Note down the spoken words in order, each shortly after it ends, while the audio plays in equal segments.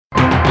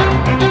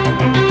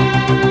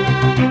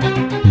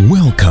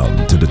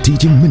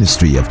teaching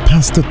ministry of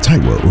Pastor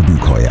Taiwo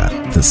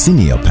Odukoya, the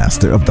senior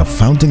pastor of the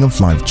Fountain of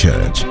Life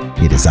Church.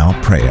 It is our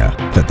prayer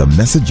that the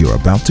message you're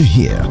about to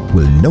hear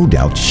will no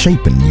doubt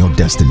shape your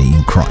destiny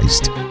in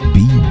Christ.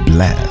 Be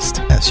blessed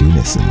as you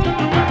listen.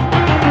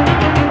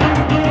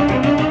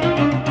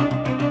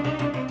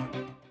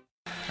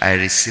 I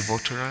receive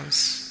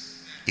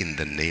utterance in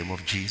the name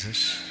of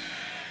Jesus,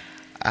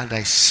 and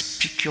I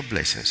speak your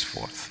blessings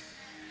forth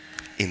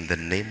in the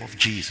name of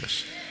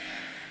Jesus.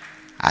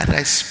 And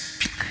I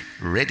speak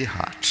ready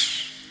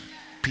hearts,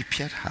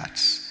 prepared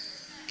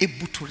hearts,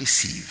 able to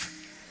receive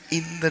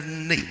in the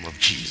name of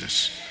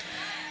Jesus.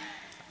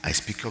 I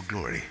speak your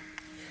glory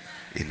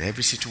in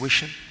every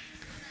situation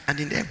and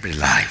in every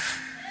life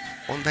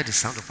under the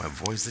sound of my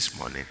voice this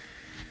morning,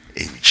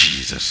 in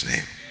Jesus'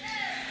 name.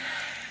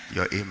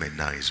 Your amen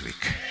now is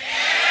weak.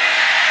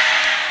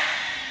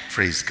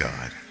 Praise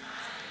God.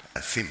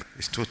 Our theme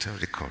is total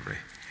recovery.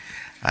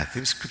 Our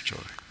theme scripture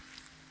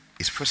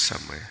is 1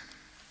 Samuel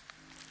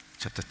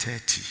chapter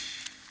 30,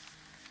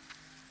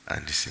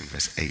 and it's in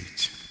verse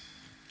 8.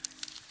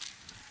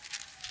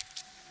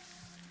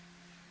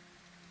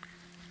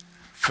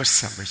 1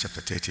 Samuel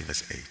chapter 30,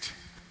 verse 8.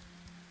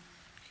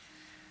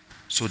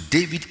 So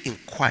David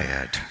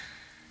inquired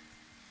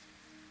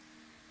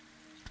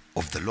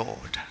of the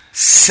Lord,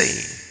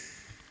 saying,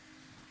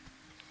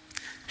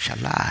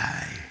 shall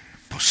I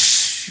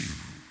pursue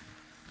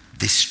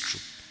this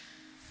troop?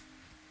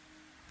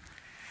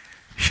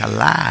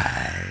 Shall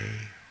I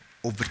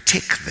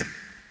overtake them?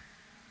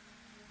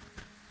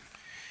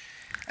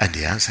 And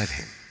he answered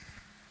him,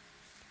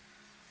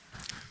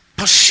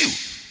 pursue,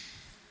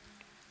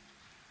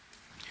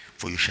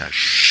 for you shall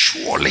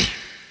surely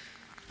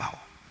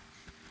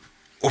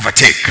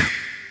overtake.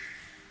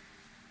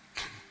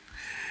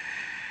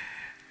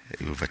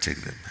 You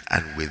overtake them,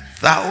 and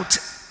without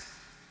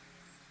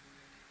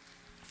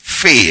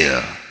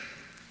fail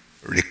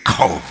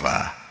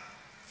recover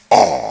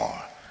all.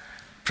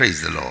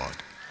 Praise the Lord.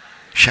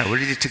 Shall we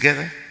read it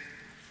together?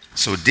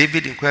 So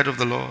David inquired of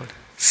the Lord,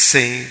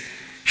 saying,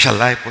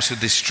 shall I pursue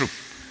this troop?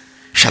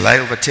 Shall I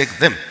overtake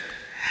them?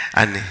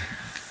 And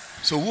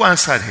so who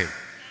answered him?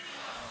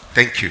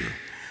 Thank you.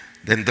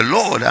 Then the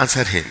Lord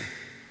answered him.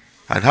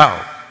 And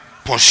how?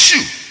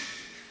 Pursue,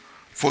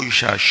 for you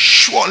shall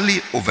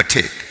surely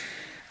overtake,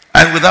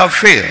 and without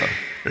fail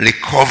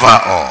recover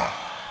all.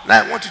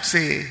 Now I want you to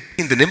say,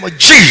 in the name of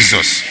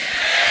Jesus,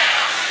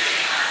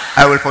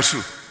 I will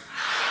pursue,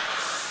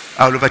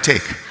 I will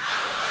overtake,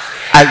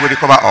 I will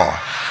recover all.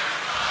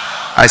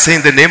 I say,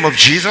 in the name of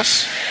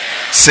Jesus.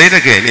 Say it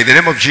again. In the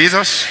name of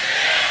Jesus.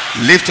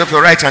 Lift up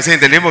your right hand. Say, in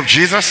the name of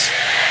Jesus.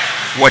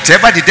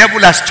 Whatever the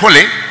devil has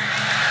stolen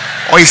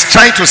or is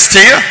trying to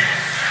steal,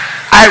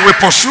 I will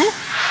pursue,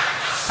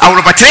 I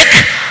will overtake,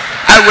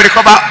 I will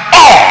recover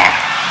all.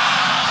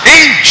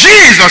 In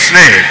Jesus'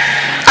 name,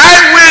 I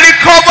will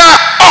recover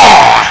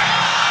all.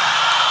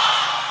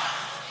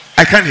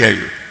 I can't hear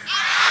you.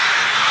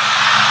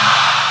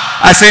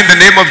 I say, in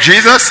the name of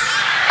Jesus,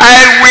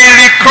 I will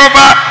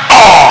recover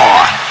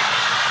all.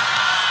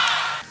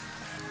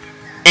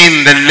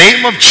 In the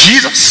name of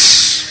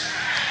Jesus,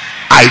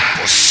 I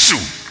pursue,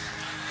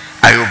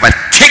 I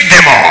overtake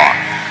them all,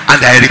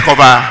 and I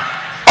recover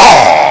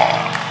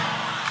all.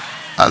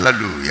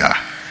 Hallelujah.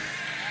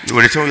 You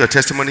will return your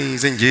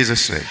testimonies in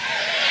Jesus' name.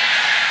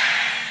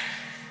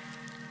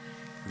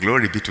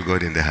 Glory be to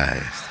God in the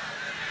highest.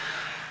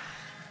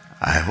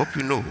 I hope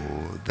you know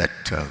that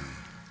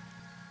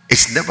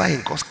it's never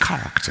in God's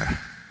character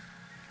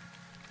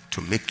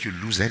to make you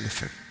lose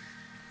anything.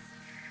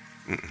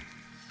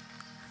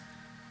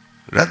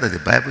 Rather, the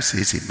Bible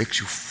says it makes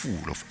you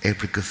full of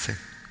every good thing.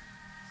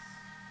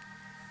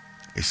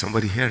 Is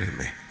somebody hearing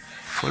me?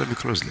 Follow me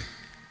closely.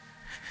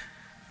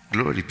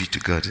 Glory be to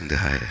God in the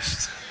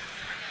highest.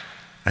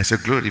 I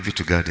said, glory be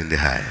to God in the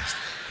highest.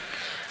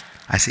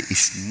 I say,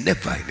 it's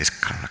never in his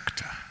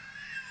character.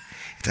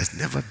 It has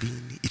never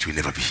been, it will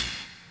never be,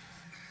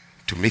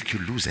 to make you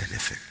lose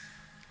anything.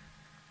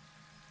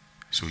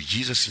 So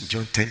Jesus in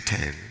John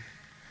 10:10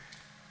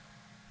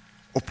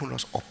 opened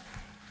us up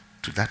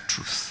to that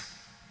truth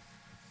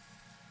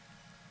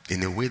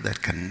in a way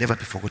that can never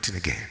be forgotten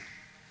again.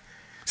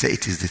 Say,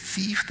 it is the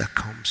thief that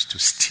comes to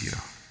steal,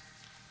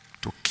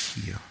 to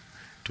kill,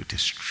 to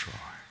destroy.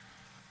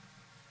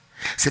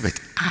 Say, but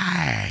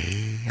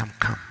I am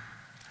come.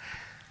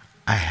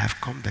 I have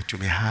come that you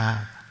may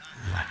have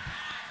life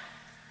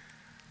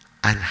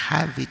and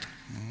have it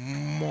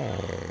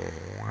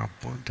more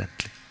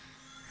abundantly.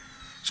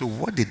 So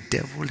what the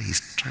devil is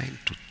trying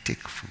to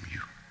take from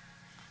you,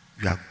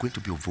 you are going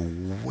to be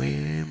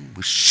overwhelmed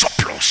with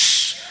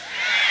surplus.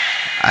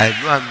 I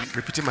know I'm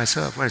repeating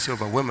myself when I say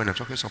overwhelmed, I'm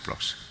talking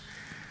surplus.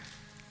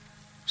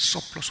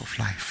 Surplus of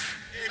life.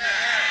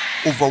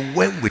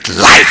 Overwhelmed with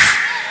life.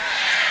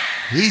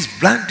 He is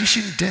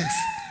blandishing death,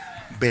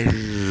 but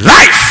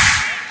life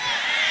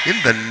in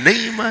the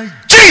name of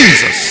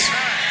Jesus.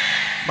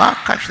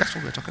 Markash, that's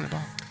what we're talking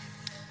about.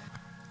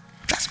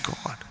 That's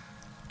God.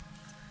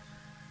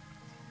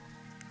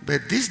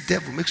 But this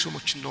devil makes so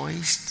much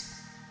noise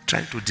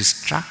trying to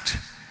distract,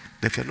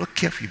 If you're not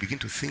careful, you begin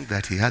to think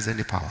that he has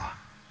any power.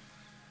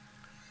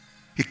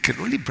 He can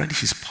only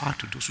brandish his power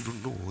to those who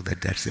don't know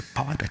that there's a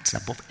power that's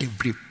above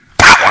every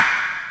power.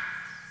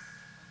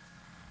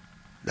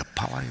 The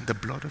power in the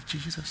blood of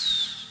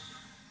Jesus.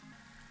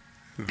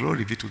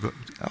 Glory be to God.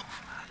 Oh,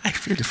 I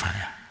feel the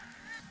fire.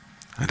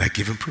 And I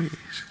give him praise.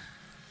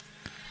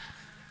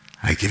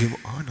 I give him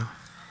honor.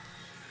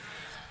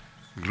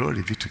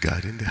 Glory be to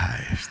God in the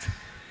highest.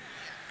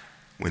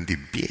 When the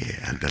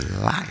bear and the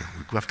lion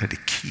will go after the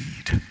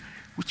kid,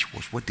 which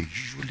was what they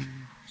usually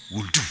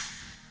will do,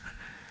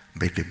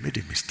 but they made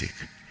a mistake.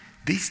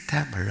 This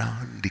time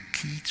around, the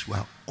kids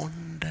were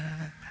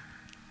under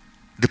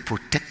the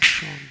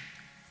protection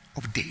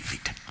of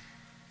David.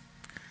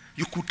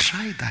 You could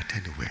try that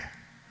anywhere,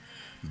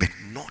 but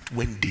not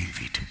when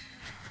David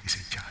is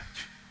in charge.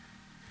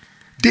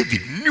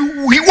 David knew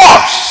who he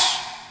was.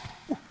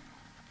 Ooh.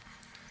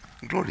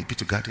 Glory be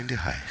to God in the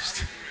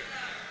highest.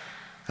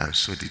 And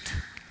so the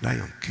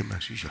lion came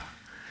as usual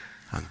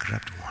and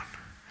grabbed one.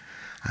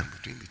 And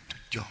between the two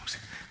jaws,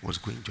 was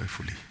going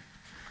joyfully.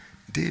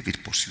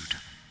 David pursued.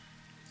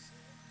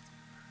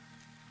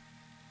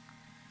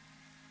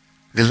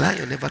 The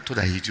lion never thought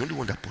that he's the only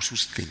one that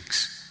pursues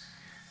things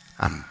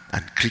and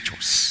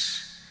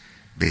creatures.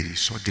 But he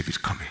saw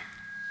David coming.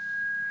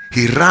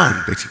 He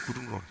ran, but he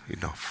couldn't run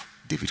enough.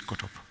 David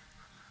caught up.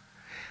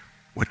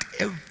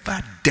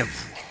 Whatever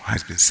devil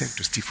has been sent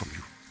to steal from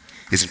you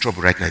is in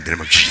trouble right now in the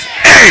name of Jesus.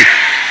 Hey!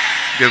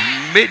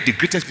 They've made the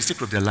greatest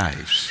mistake of their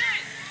lives.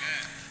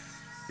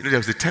 You know, there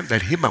was a time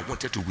that Haman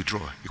wanted to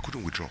withdraw. He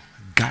couldn't withdraw.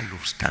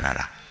 Gallows,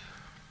 tarara.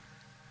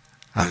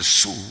 And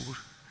so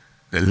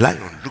the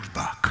lion looked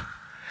back.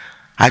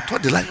 I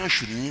thought the lion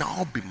should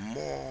now be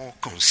more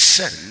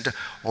concerned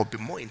or be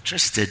more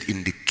interested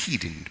in the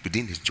kid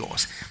within his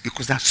jaws,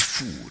 because that's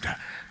food.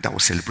 That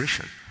was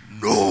celebration.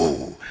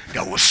 No,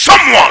 there was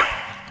someone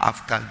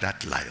after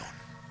that lion.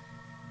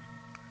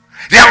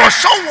 There was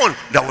someone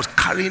that was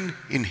carrying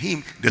in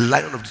him the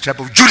lion of the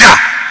tribe of Judah.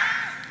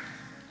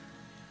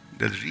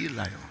 The real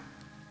lion.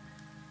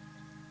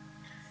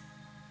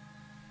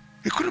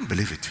 He couldn't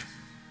believe it.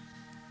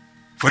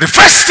 For the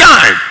first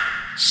time,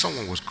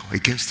 someone was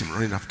against him,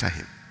 running after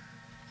him.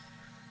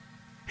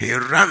 He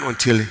ran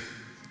until,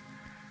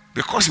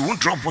 because he won't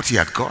drop what he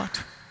had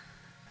got,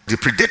 the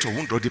predator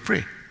won't drop the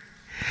prey.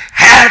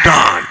 Held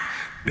on.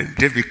 Then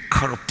David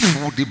kind of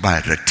pulled him by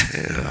the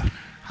tail.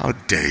 How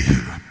dare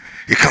you?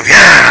 He comes,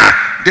 yeah.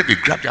 David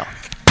grabbed out.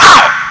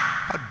 Pow!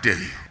 How dare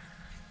you?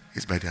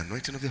 It's by the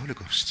anointing of the Holy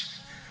Ghost.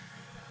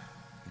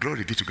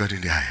 Glory be to God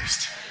in the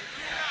highest.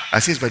 I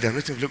say it's by the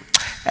anointing of the Holy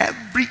Ghost.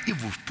 Every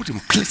evil put in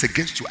place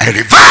against you, I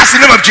reverse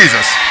in the name of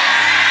Jesus.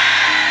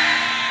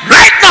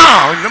 Right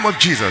now, in the name of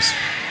Jesus.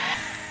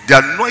 The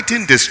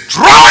anointing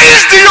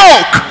destroys the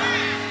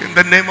yoke in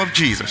the name of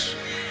Jesus.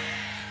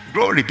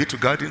 Glory be to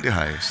God in the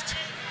highest.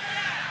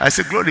 I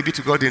say glory be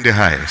to God in the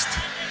highest.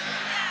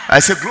 I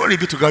say glory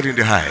be to God in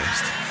the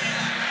highest.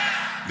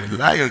 The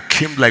lion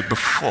came like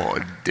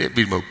before.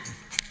 David,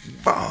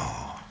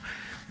 wow.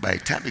 By the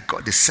time he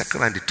got the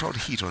second and the third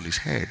hit on his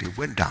head, he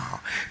went down.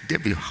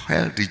 David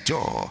held the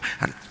jaw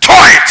and tore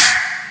it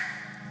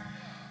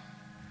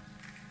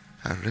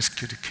and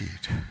rescued the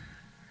kid.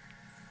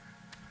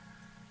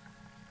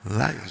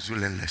 Lions do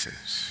learn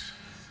lessons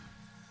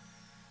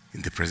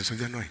in the presence of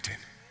the anointing.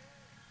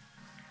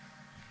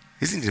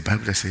 Isn't it the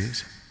Bible that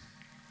says?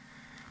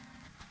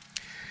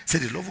 Say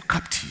the lawful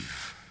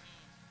captive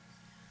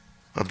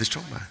of the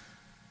strong man.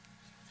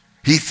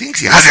 He thinks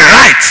he has a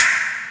right.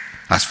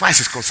 As far as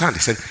he's concerned, he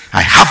said,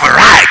 I have a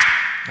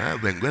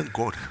right. When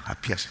God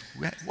appears,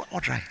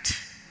 what right?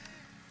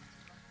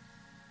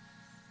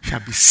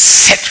 Shall be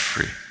set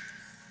free.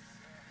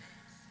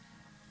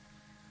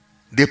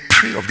 The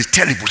prey of the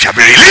terrible shall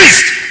be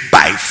released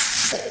by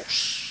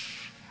force.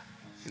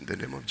 In the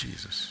name of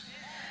Jesus.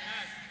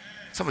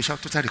 Somebody shout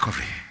total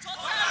recovery.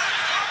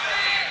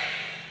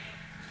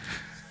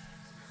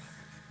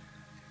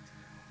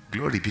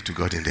 Glory be to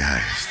God in the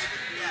highest.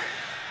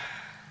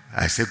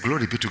 I say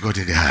glory be to God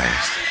in the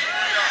highest.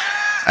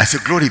 I say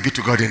glory be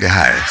to God in the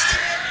highest.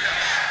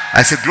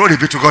 I say glory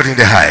be to God in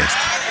the highest.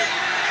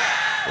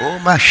 Oh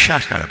my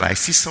shasharaba. I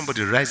see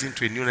somebody rising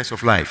to a newness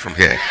of life from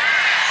here.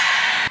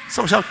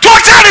 Someone shout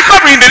total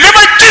recovery in the name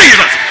of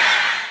Jesus.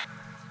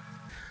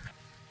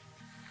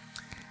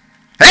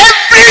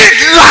 Every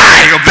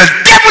lie of the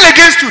devil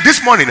against you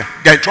this morning,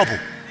 they're in trouble.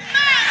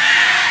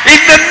 In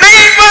the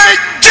name of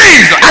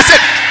Jesus. I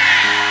said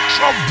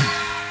trouble.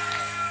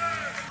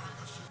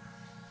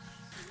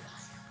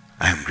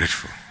 I am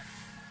grateful.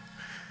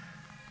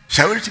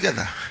 Shall we read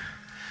together?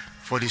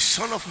 For the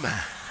Son of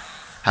Man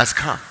has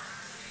come.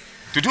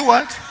 To do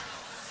what?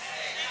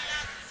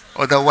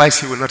 Otherwise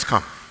he will not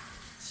come.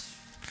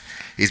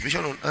 His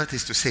mission on earth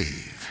is to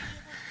save.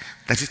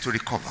 That is to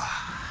recover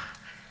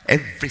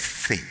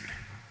everything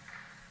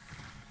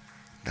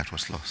that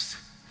was lost.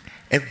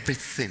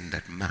 Everything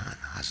that man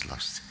has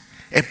lost.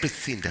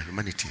 Everything that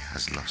humanity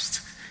has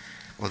lost.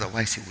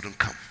 Otherwise he wouldn't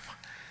come.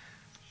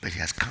 But he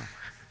has come.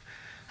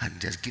 And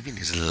he has given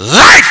his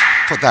life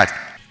for that.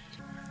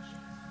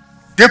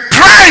 The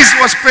price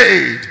was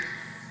paid.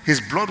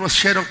 His blood was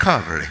shed on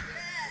Calvary.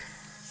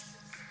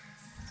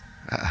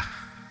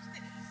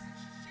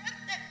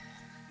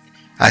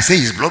 I say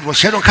his blood was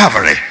shed on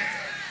Calvary.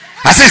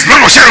 I say his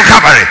blood was shed on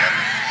Calvary.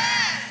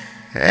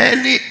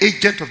 Any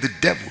agent of the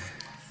devil,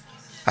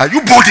 are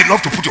you bold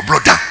enough to put your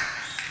blood down?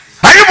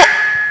 Are you bold?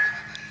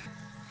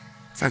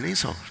 It's an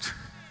insult.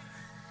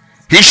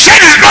 He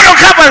shed his blood on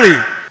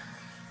Calvary.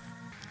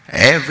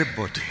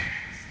 Everybody,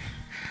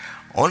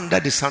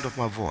 under the sound of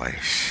my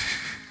voice,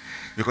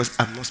 because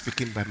I'm not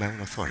speaking by my own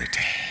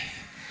authority,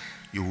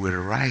 you will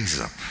rise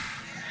up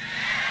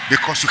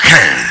because you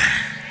can.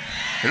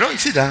 You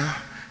see that?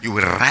 You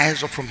will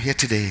rise up from here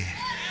today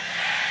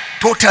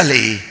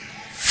totally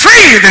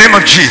free in the name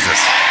of Jesus.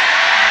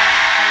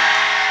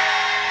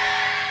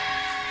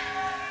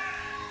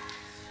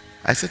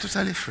 I said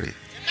totally free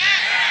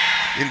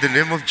in the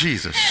name of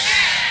Jesus.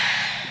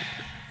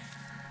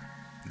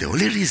 The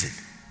only reason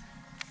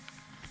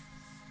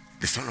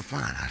the Son of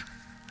Man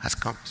has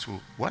come to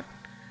what?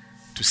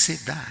 To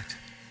save that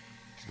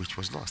which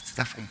was lost.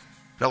 That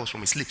was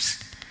from his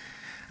lips.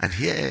 And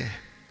here,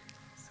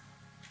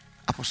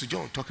 Apostle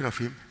John, talking of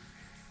him,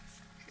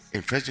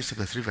 in 1 John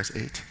chapter 3, verse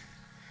 8,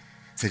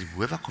 said,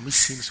 whoever commits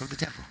sin is of the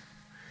devil,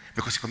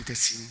 because he committed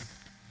sin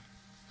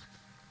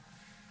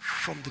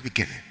from the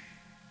beginning.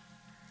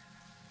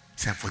 He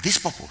said, for this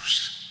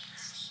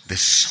purpose, the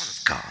Son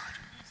of God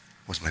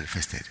was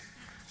manifested.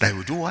 That he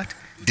would do what?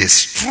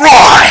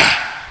 Destroy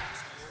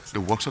the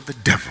works of the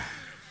devil.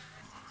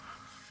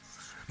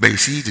 But you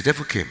see, the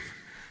devil came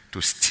to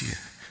steal,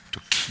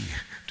 to kill.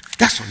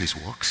 That's all his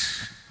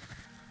works.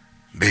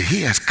 But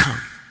he has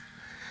come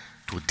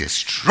to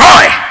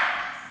destroy.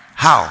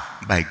 How?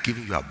 By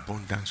giving you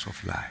abundance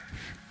of life.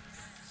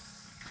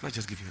 Not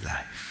just giving you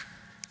life.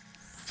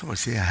 Someone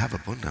say, I have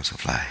abundance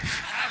of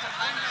life.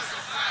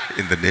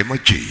 In the name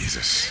of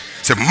Jesus.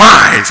 Say,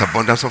 mine's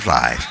abundance of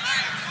life.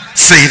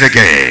 Say it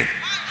again.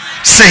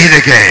 Say it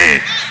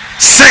again.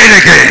 Say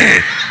it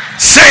again.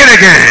 Say it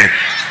again.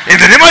 In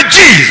the name of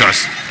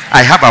Jesus,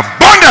 I have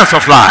abundance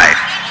of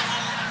life.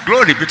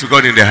 Glory be to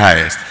God in the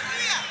highest.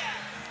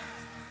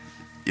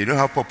 You know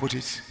how Paul put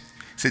it?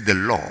 Say the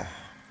law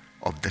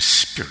of the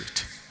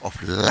Spirit of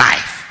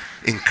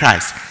life in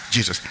Christ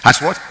Jesus has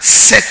what?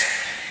 Set.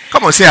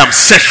 Come on, say I'm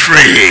set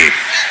free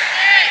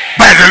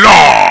by the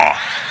law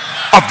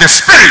of the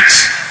Spirit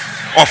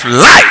of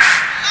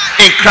life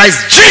in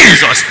Christ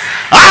Jesus.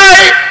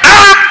 I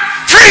am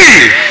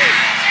free.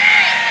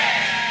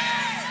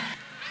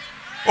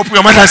 Open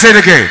your mouth and say it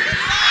again.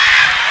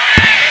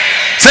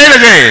 Say it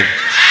again.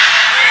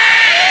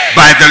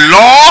 By the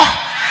law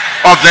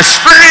of the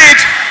Spirit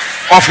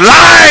of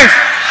life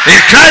in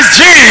Christ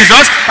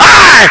Jesus,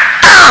 I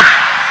am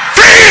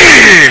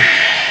free.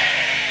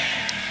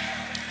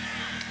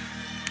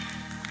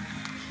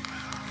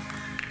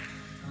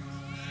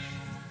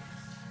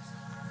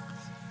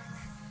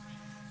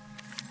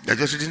 They're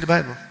just reading the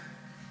Bible.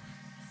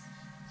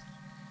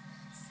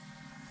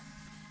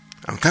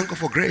 I'm thankful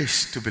for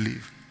grace to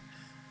believe.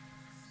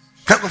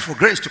 Thank God for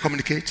grace to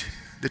communicate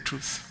the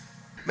truth.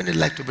 Many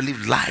like to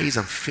believe lies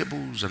and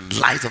fables and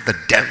lies of the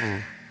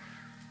devil.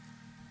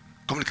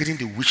 Communicating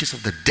the wishes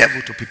of the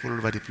devil to people all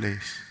over the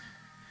place.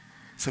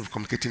 Instead of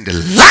communicating the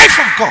life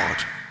of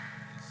God.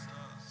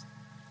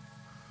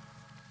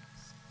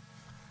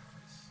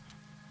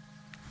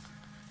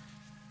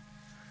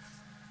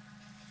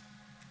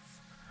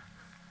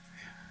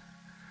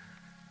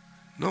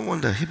 No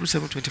wonder, Hebrews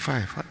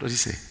 7:25, what does he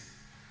say?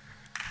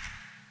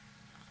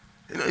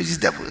 You know, the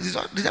devil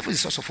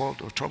is the source of all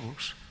those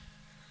troubles.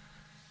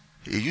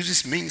 He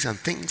uses means and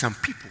things and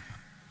people.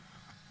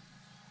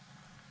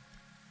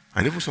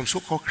 And even some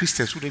so-called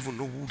Christians who don't even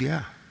know who they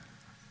are.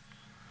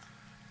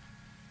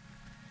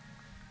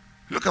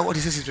 Look at what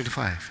he says in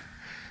 25.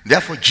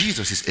 Therefore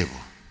Jesus is able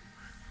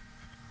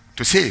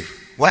to save.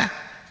 Where?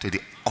 To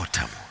the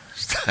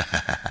uttermost.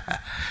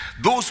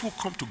 Those who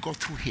come to God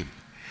through him.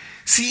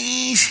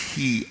 Since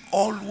he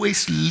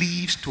always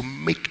lives to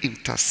make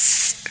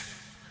intercession.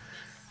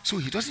 So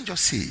he doesn't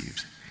just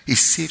save, he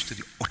saves to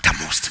the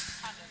uttermost.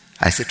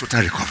 I say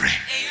total recovery.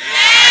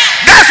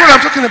 Amen. That's what I'm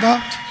talking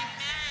about. Amen.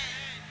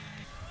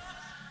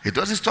 It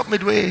doesn't stop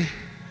midway.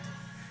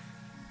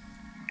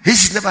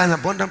 This is never an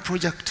abundant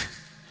project.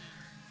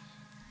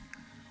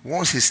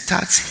 Once he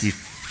starts, he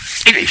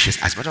finishes.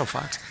 As a matter of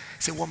fact,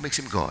 say what makes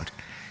him God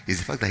is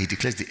the fact that he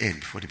declares the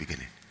end before the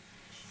beginning.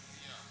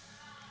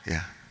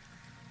 Yeah.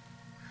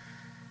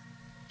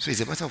 So it's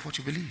a matter of what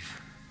you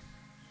believe.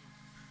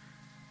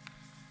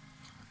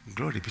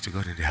 Glory be to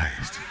God in the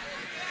highest.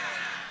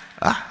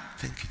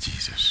 Thank you,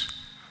 Jesus.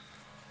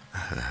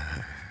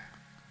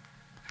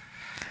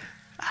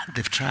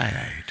 They've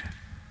tried.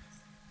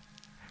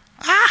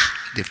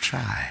 They've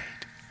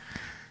tried.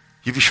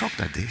 You'll be shocked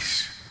at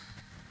this.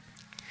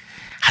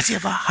 Has it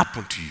ever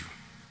happened to you?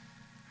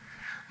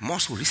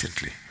 More so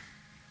recently.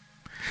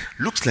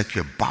 Looks like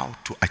you're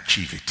about to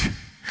achieve it.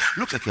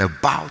 Looks like you're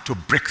about to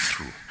break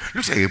through.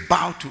 Looks like you're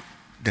about to.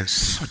 Then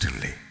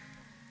suddenly,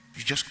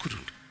 you just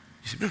couldn't.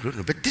 You said,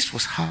 no, but this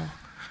was how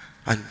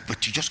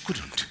But you just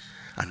couldn't.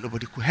 And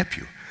nobody could help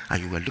you.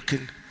 And you were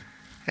looking.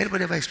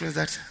 Anybody ever experienced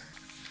that?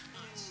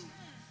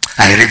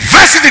 I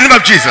reverse it in the name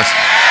of Jesus.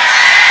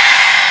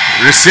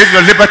 Receive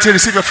your liberty,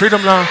 receive your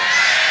freedom now.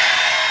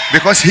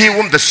 Because he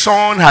whom the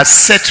Son has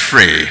set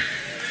free.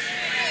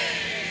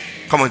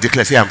 Come on,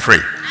 declare, say, I'm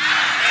free.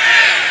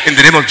 In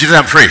the name of Jesus,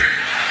 I'm free.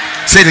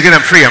 Say it again,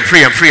 I'm free, I'm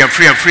free, I'm free, I'm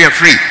free, I'm free, I'm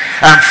free.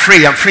 I'm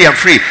free, I'm free, I'm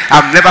free.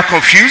 I'm never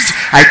confused.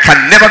 I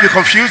can never be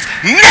confused.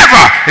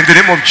 Never! In the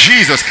name of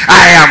Jesus,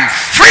 I am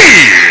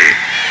free.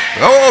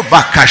 Oh,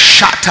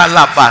 bakashata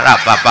la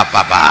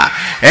barababa.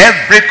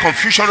 Every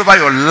confusion over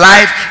your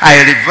life,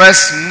 I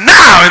reverse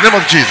now in the name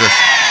of Jesus.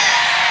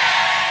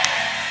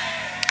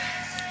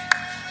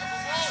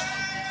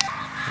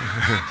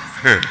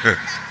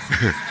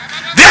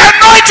 The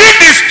anointing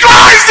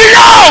destroys the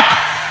yoke.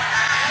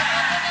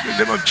 In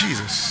the name of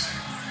Jesus.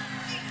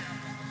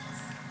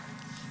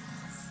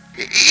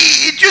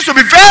 It used to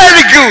be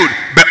very good,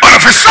 but all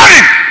of a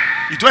sudden,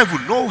 you don't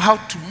even know how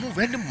to move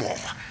anymore.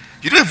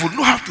 You don't even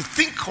know how to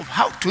think of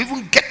how to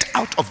even get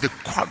out of the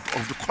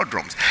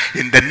quadrants.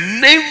 In the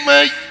name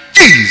of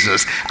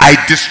Jesus, I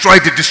destroy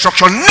the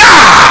destruction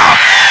now.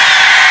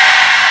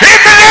 In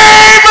the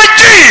name of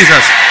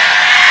Jesus.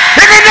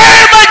 In the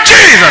name of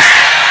Jesus.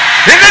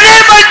 In the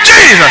name of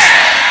Jesus.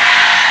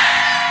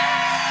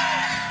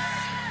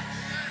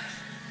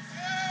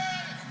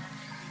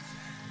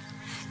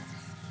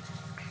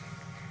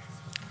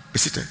 Be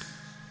seated.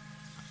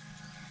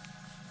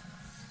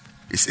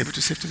 Is able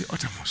to save to the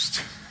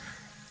uttermost.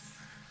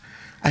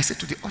 I said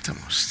to the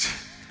uttermost.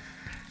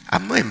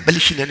 I'm not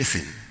embellishing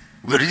anything.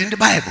 We're reading the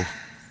Bible.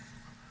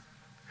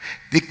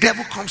 The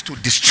devil comes to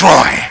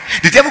destroy.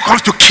 The devil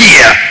comes to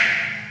kill.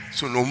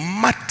 So no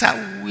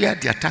matter where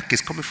the attack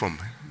is coming from,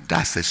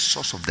 that's the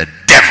source of the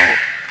devil.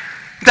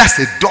 That's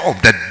the door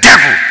of the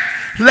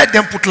devil. Let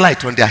them put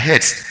light on their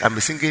heads and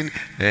be singing,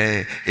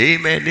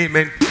 amen,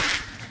 amen.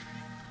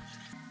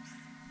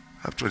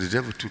 After the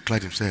devil to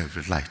clad himself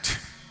with light.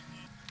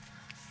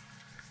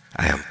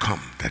 I am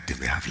come that they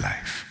may have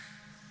life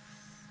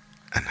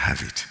and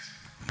have it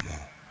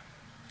more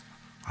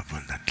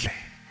abundantly.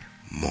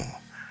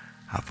 More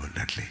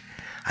abundantly.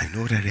 I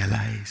know that I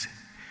realize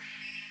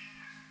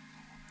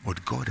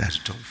what God has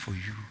done for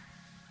you.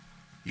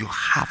 You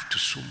have to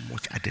so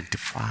much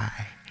identify,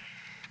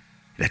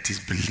 that is,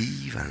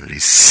 believe and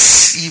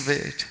receive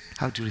it.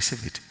 How do you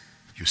receive it?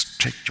 You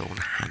stretch your own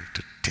hand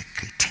to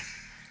take it.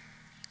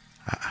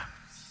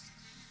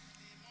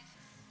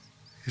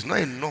 It's not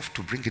enough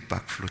to bring it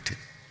back floating.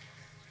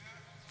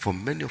 For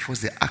many of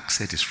us, the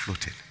accent is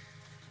floating.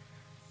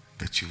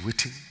 That you're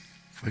waiting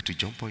for it to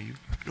jump on you.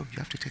 No, you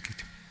have to take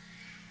it.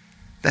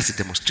 That's a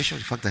demonstration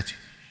of the fact that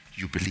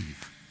you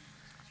believe,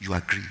 you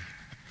agree,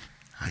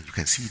 and you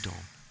can see it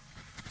all.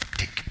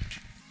 Take it.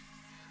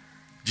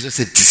 Jesus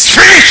said, it is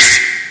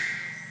finished.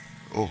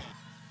 Oh,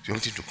 you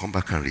want him to come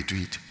back and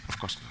redo it? Of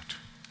course not.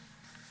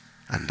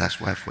 And that's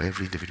why for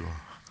every individual.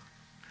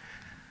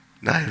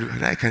 Now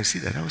I can see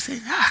that. I was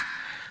saying,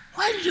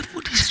 why did you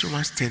put this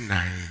Romans 10:9?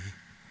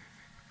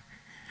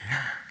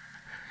 Yeah.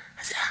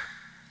 I said,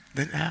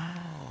 then,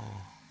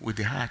 with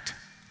the heart,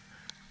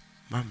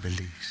 man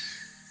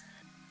believes.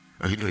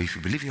 If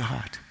you believe in your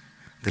heart,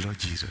 the Lord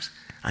Jesus,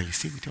 and you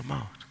say with your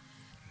mouth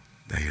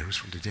that he rose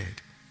from the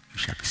dead, you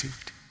shall be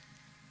saved.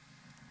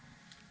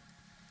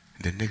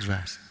 The next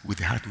verse, with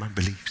the heart man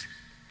believes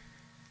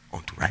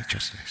unto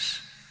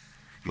righteousness.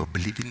 Your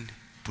believing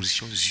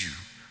positions you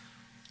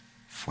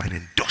for an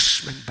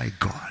endorsement by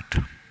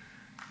God,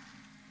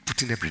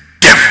 putting every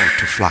devil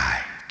to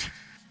flight,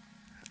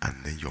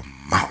 and then your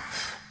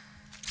mouth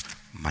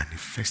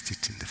manifest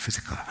it in the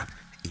physical,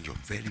 in your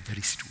very,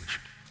 very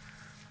situation.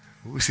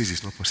 Who says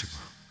it's not possible?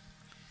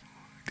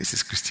 This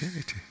is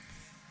Christianity.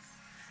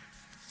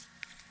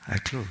 I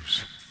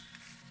close.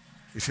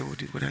 You say, what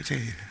did I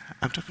say?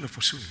 I'm talking of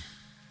pursuing.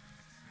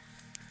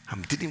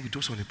 I'm dealing with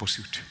those on a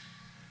pursuit.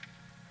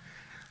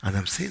 And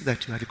I'm saying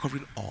that you are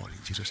recovering all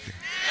in Jesus' name.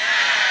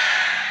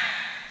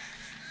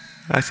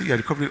 I say you are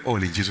recovering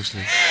all in Jesus'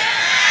 name.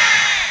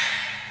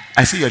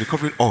 I say you are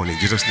recovering all in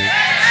Jesus' name.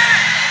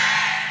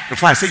 In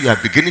fact, I say you are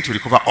beginning to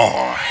recover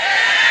all.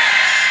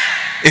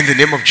 In the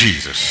name of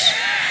Jesus.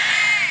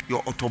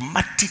 Your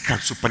automatic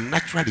and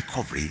supernatural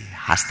recovery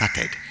has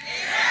started.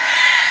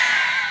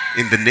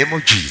 In the name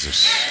of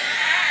Jesus.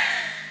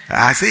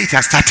 I say it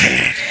has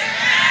started.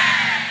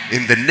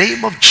 In the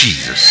name of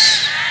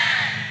Jesus.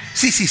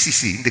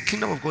 See. In the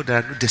kingdom of God, there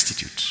are no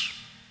destitutes.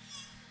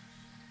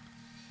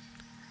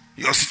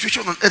 Your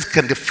situation on earth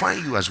can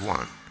define you as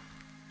one.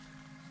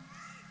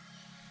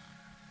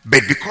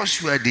 But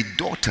because you are the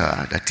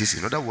daughter, that is,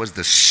 in other words,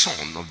 the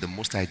son of the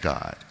Most High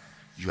God,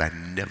 you are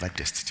never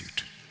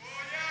destitute.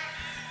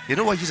 You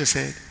know what Jesus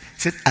said? He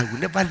said, I will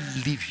never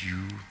leave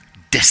you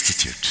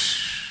destitute.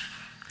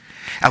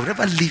 I will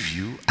never leave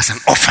you as an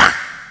orphan.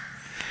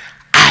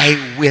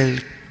 I will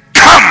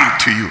come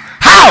to you.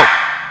 How?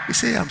 He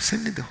said, I'm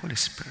sending the Holy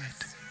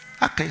Spirit.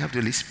 How can you have the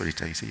Holy Spirit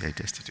and you say you're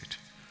destitute?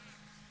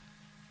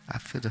 I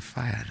feel the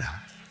fire now.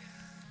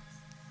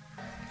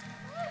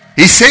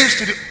 He says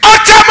to the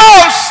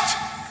uttermost.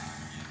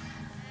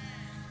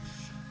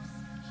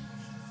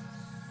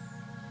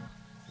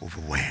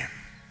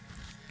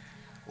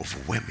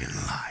 Overwhelming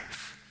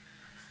life,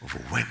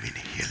 overwhelming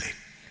healing,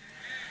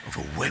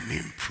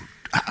 overwhelming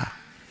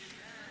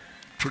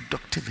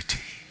productivity.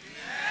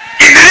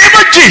 In the name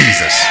of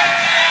Jesus.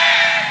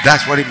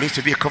 That's what it means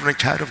to be a covenant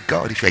child of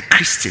God. If you're a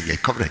Christian, you're a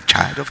covenant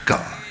child of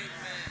God.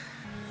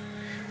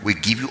 We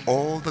give you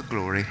all the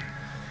glory.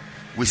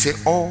 We say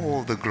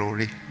all the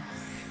glory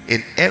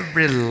in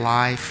every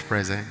life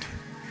present,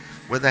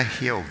 whether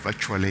here or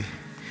virtually,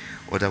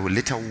 or that we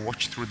later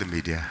watch through the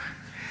media.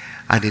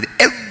 And in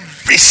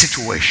every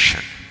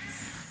situation,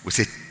 we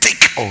say,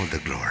 take all the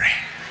glory.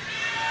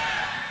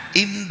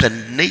 In the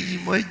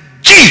name of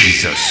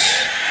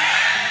Jesus.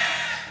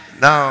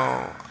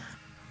 Now,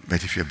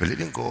 but if you're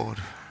believing God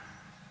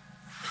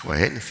for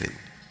anything,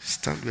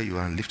 stand where you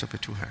are and lift up your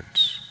two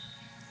hands.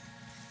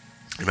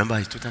 Remember,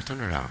 his total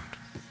turnaround.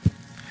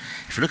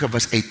 If you look at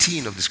verse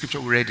 18 of the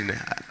scripture we read in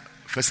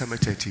 1 Samuel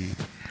 13,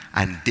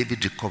 and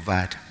David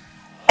recovered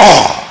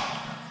all.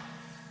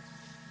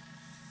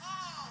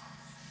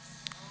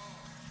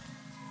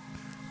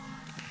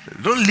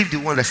 Don't leave the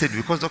one that said,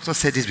 because doctor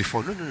said this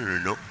before.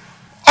 No.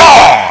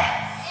 All.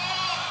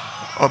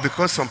 Or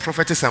because some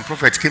prophetess and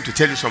prophets came to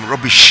tell you some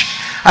rubbish.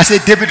 I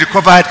said, David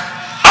recovered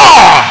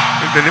all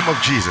in the name of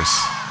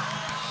Jesus.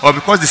 Or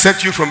because they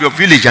sent you from your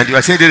village and you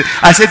are saying,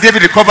 I said,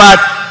 David recovered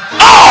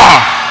all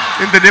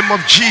in the name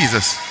of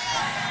Jesus.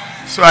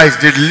 So I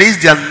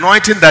release the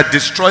anointing that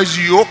destroys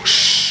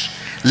yokes,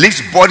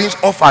 lifts burdens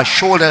off our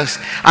shoulders,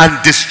 and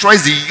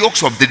destroys the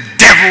yokes of the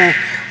devil.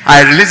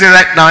 I release it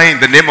right now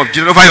in the name of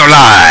Jesus over your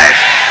life,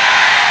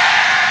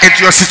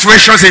 into your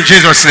situations in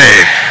Jesus'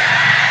 name.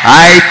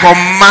 I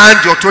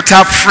command your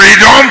total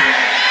freedom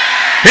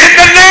in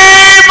the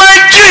name of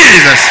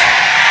Jesus.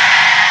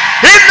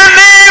 In the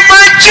name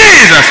of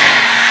Jesus.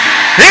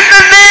 In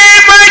the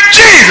name of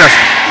Jesus.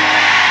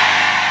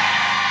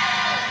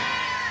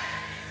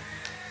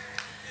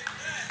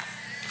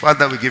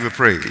 Father, we give you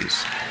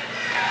praise.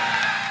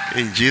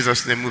 In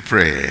Jesus' name we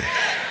pray.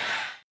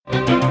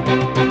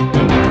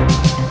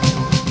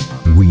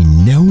 We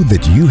know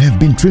that you have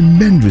been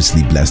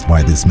tremendously blessed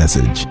by this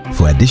message.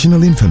 For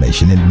additional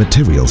information and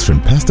materials from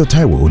Pastor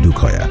Taiwo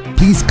Odukoya,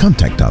 please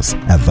contact us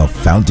at the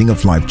Fountain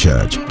of Life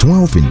Church,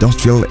 12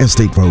 Industrial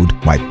Estate Road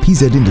by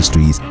PZ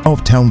Industries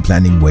of Town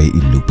Planning Way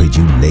in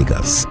Lupeju,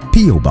 Lagos.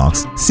 P.O.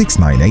 Box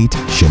 698,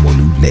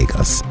 Shomolu,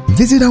 Lagos.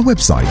 Visit our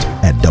website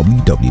at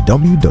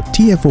www.tfolc.org.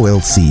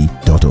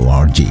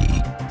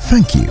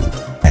 Thank you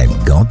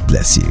and God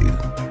bless you.